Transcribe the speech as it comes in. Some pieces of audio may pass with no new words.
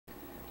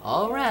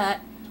Alright,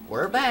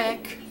 we're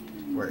back.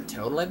 We're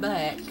totally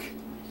back.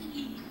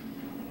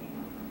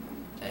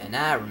 And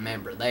I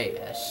remember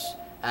this.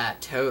 I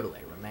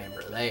totally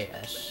remember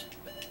this.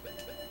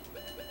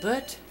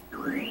 But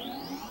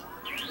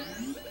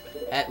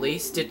at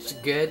least it's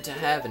good to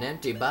have an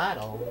empty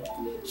bottle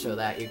so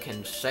that you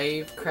can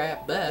save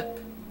crap up.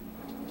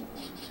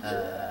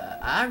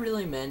 I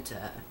really meant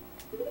to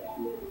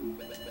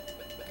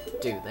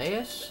do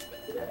this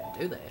and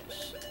do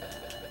this.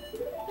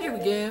 There we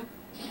go.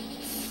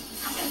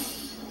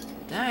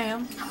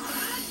 Damn.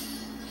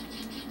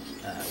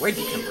 Where'd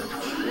you come from?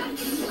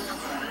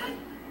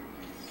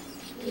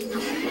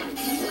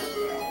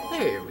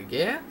 There we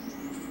go.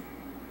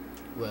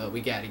 Well, we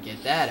gotta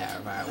get that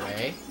out of our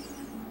way.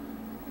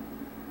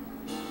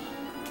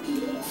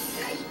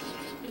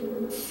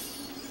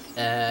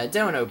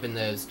 Don't open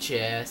those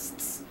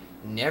chests.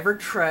 Never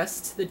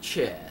trust the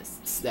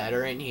chests that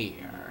are in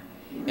here.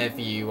 If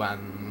you,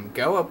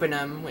 go open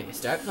them when you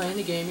start playing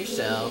the game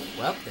yourself,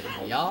 well, then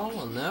y'all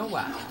will know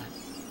why.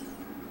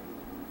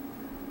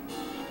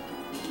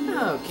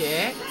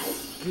 Okay,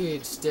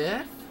 good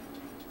stuff.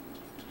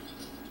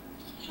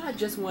 I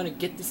just want to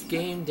get this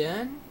game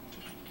done.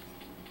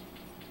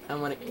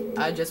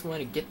 I just want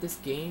to get this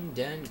game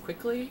done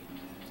quickly.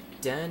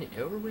 Done and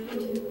over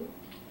with.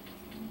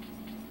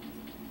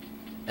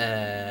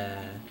 I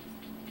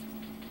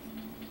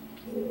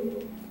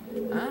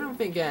don't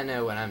think I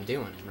know what I'm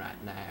doing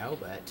right now,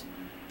 but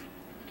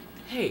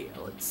hey,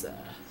 let's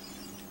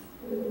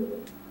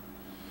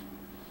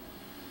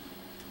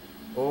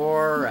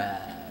or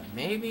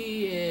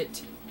maybe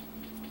it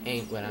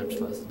ain't what I'm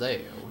supposed to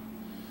do.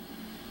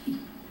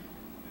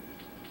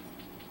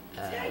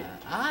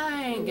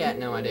 I ain't got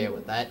no idea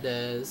what that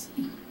does,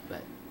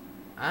 but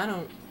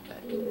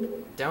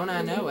don't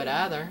I know it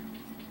either.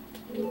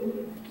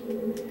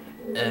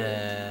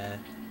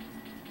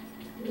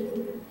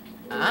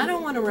 I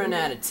don't want to run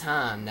out of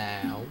time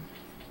now.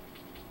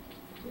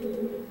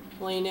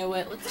 Well, you know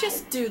what? Let's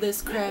just do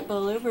this crap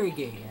all over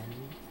again.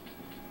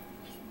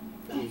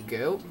 There you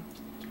go.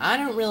 I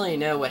don't really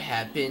know what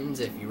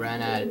happens if you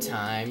run out of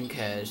time,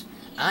 because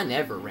I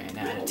never ran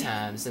out of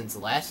time since the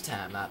last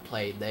time I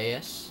played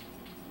this.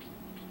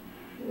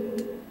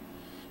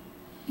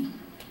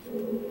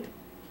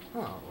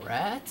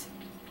 Alright.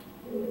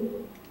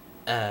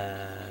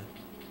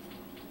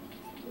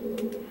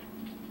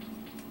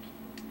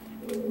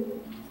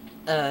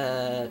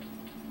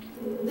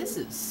 This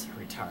is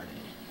retarded.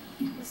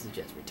 This is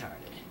just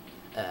retarded.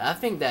 I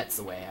think that's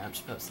the way I'm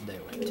supposed to do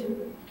it.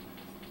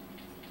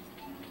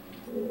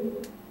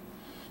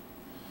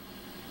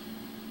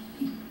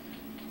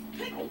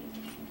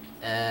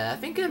 I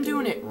think I'm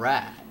doing it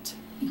right.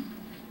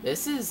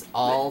 This is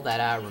all that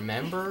I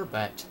remember,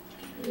 but,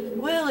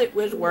 well, it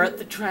was worth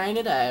the trying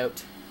it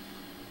out.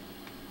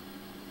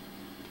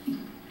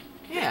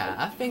 Yeah,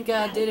 I think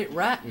I did it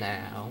right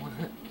now.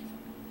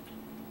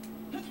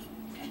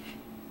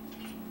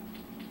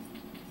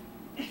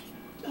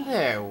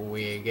 There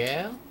we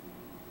go.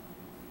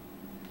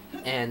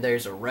 And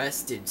there's a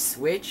rusted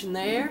switch in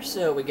there,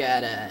 so we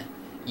gotta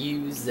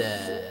use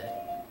a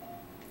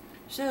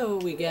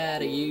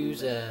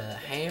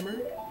hammer.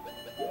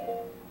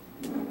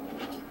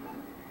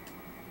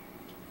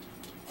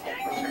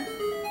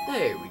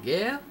 There we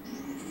go.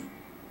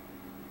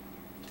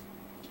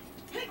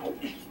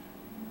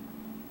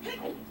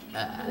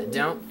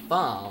 Don't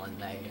fall in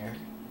there.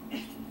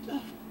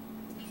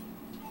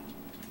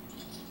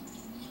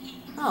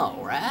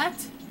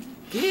 Alright.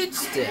 Good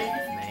stuff,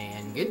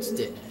 man. Good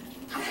stuff.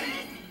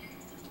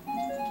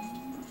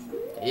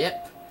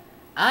 Yep.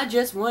 I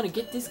just want to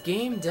get this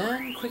game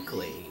done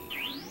quickly.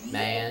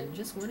 Man,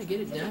 just want to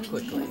get it done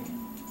quickly.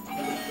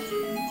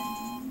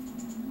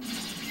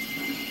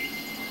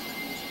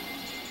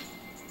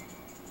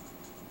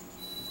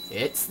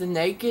 It's the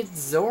naked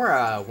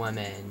Zora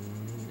woman,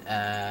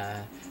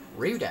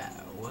 Rudo.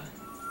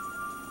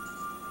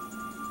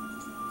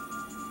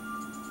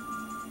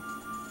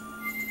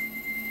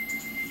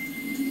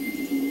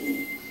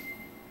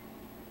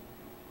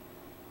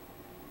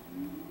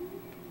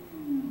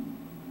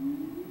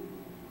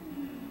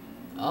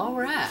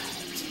 Alright.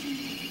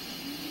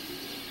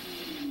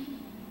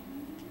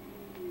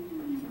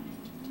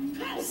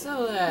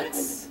 So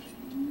that's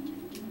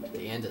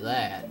the end of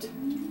that,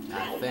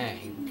 I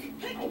think.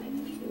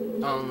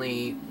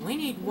 Only, we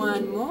need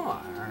one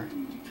more,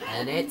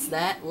 and it's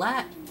that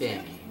light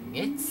thing.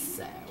 It's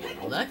our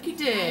lucky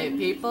day,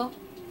 people.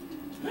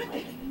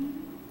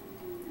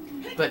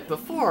 But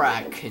before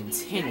I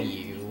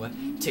continue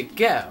to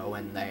go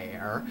in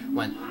there,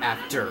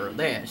 after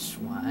this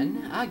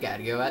one, I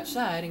gotta go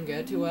outside and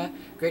go to a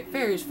Great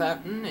Fairies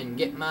Fountain and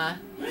get my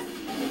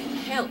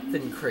health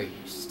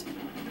increased.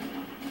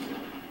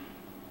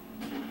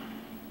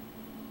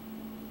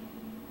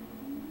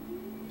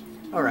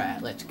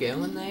 Alright, let's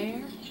go in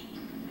there.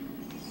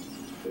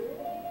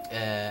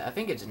 I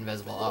think it's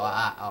invisible. Oh,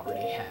 I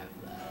already have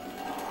that.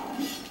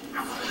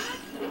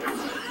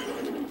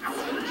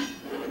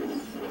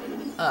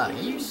 Oh,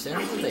 you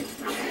son of a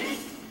bitch.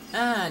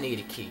 I need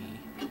a key.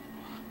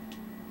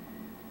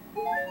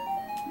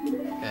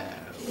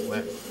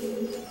 what?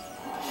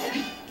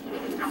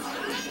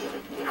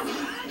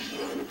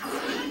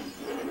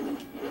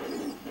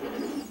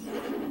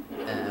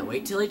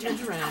 Wait till he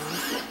turns around.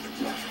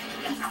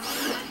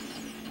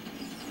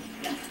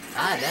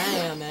 Ah,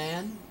 damn,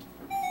 man.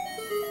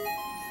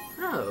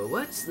 Oh,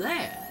 what's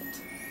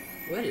that?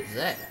 What is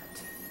that?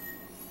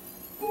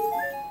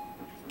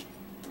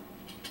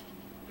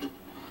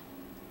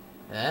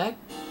 A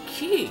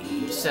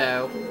key.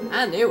 So,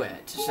 I knew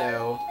it.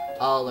 So,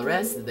 all the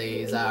rest of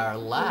these are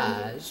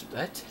lies,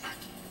 but...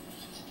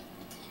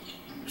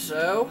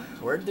 So,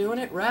 we're doing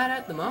it right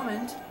at the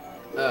moment.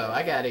 Oh,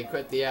 I gotta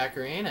equip the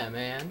ocarina,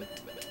 man.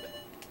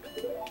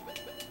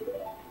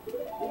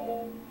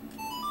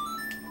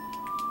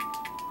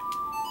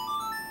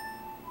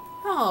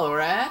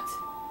 Alright.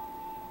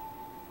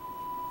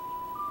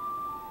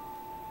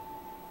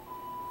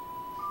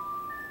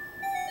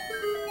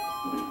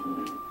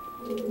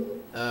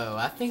 Oh,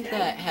 I think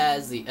that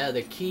has the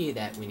other key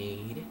that we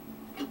need.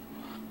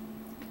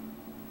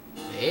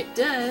 It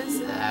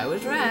does. I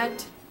was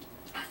right.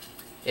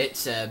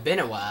 It's been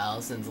a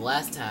while since the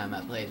last time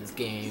I played this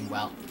game.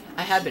 Well,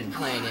 I have been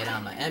playing it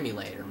on my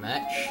emulator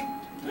much.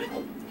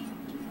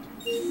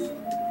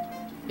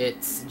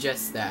 It's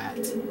just that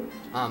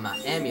on my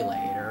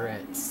emulator,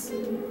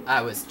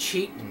 I was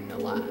cheating a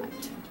lot.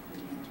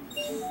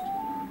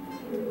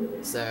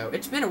 So,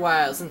 it's been a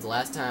while since the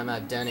last time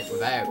I've done it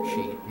without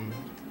cheating.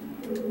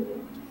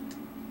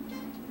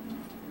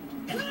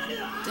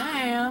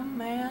 Damn,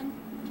 man.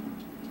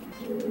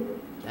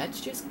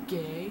 That's just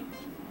gay.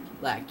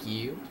 Like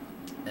you.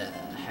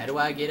 How do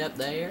I get up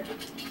there?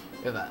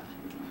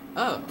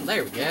 Oh,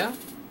 there we go.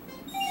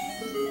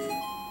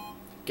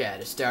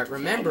 Gotta start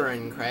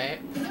remembering crap.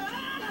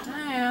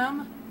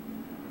 Damn.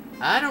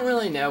 I don't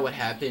really know what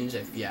happens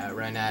if you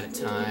run out of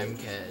time,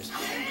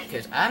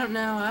 cause I don't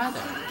know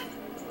either.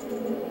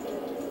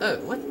 Oh,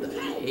 what the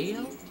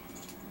hell?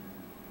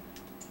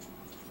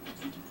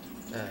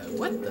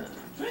 What the?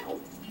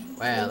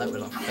 Wow, that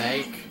was a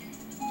fake.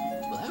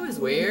 Well, that was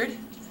weird.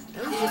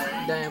 That was just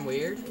damn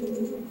weird.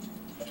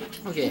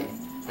 Okay,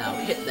 now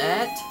hit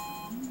that.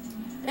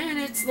 And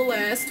it's the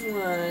last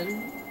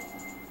one.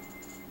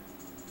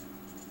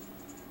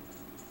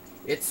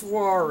 It's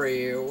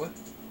Wario,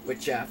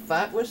 which I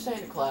thought was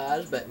Santa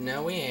Claus, but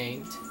no, he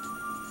ain't.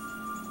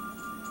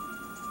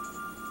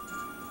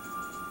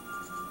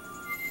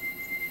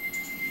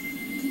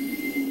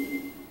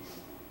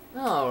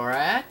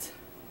 Alright.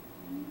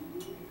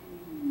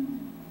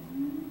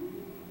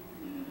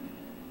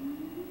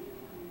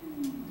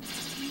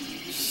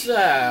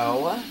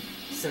 So,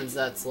 since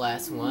that's the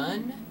last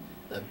one,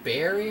 the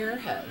barrier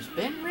has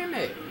been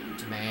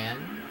removed, man.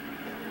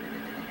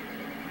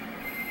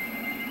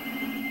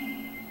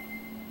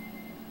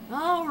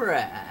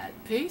 Alright,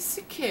 piece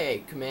of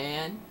cake,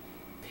 man.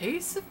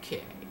 Piece of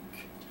cake.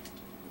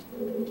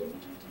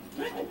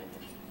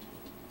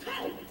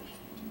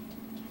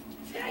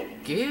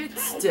 Good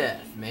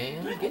stuff,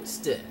 man. Good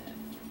stuff.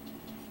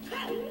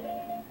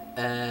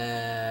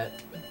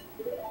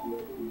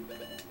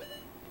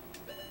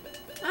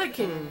 I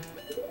can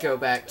go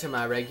back to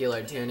my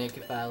regular tunic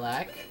if I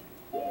like.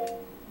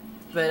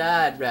 But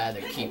I'd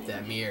rather keep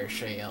the mirror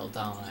shield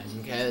on,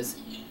 because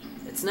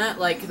it's not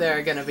like there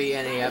are gonna be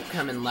any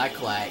upcoming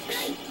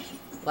like-likes.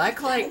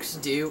 Like-likes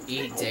do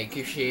eat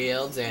Deku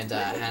shields and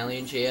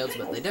Hylian shields,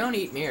 but they don't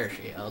eat mirror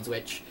shields,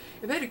 which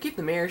you better keep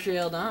the mirror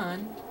shield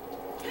on.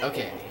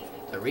 Okay,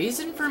 the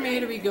reason for me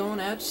to be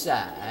going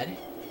outside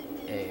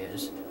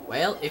is,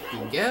 well, if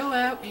you go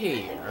out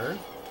here,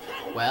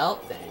 well,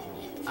 then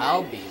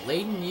I'll be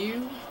leading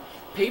you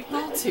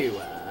people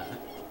to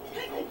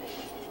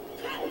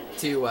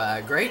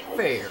Great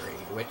Fairy,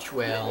 which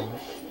will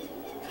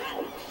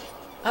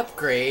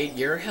upgrade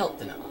your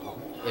health and all.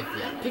 If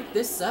you pick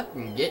this up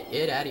and get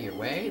it out of your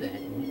way,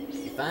 then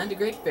you find a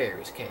Great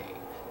Fairy's cave.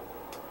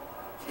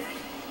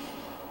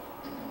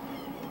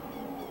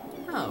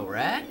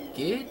 Alright,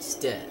 good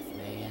stuff,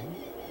 man.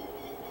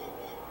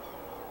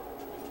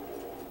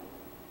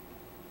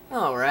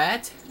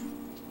 Alright.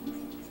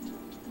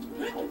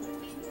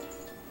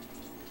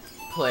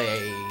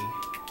 Play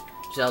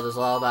Zelda's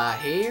Lullaby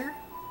here.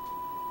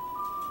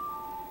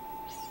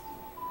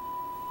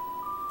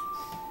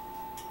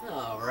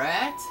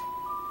 Alright.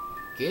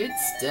 Good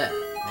stuff,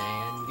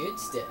 man. Good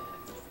stuff.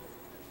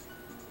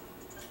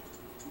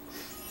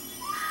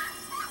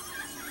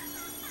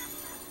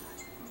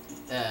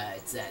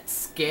 It's that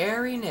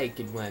scary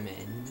naked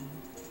woman.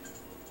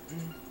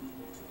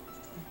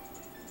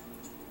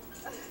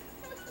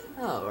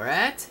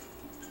 Alright.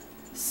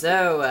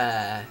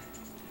 So,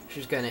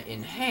 she's gonna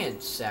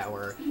enhance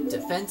our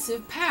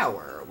defensive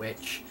power,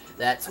 which,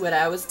 that's what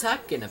I was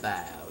talking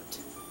about.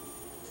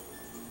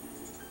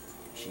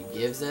 She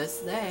gives us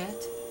that.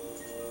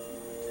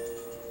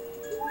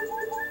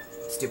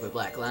 Stupid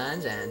black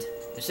lines, and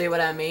you see what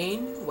I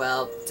mean?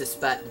 Well,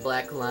 despite the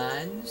black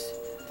lines,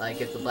 like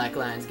if the black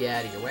lines get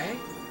out of your way.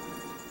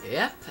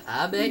 Yep,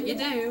 I bet you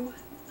do.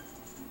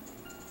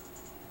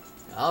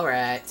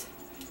 Alright,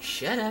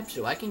 shut up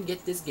so I can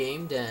get this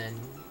game done.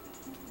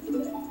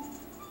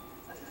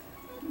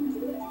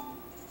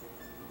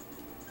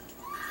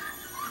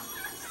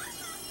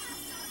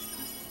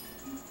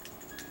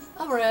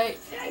 Alright,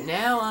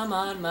 now I'm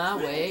on my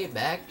way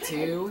back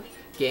to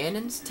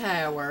Ganon's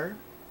tower.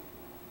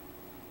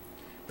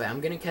 But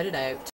I'm gonna cut it out.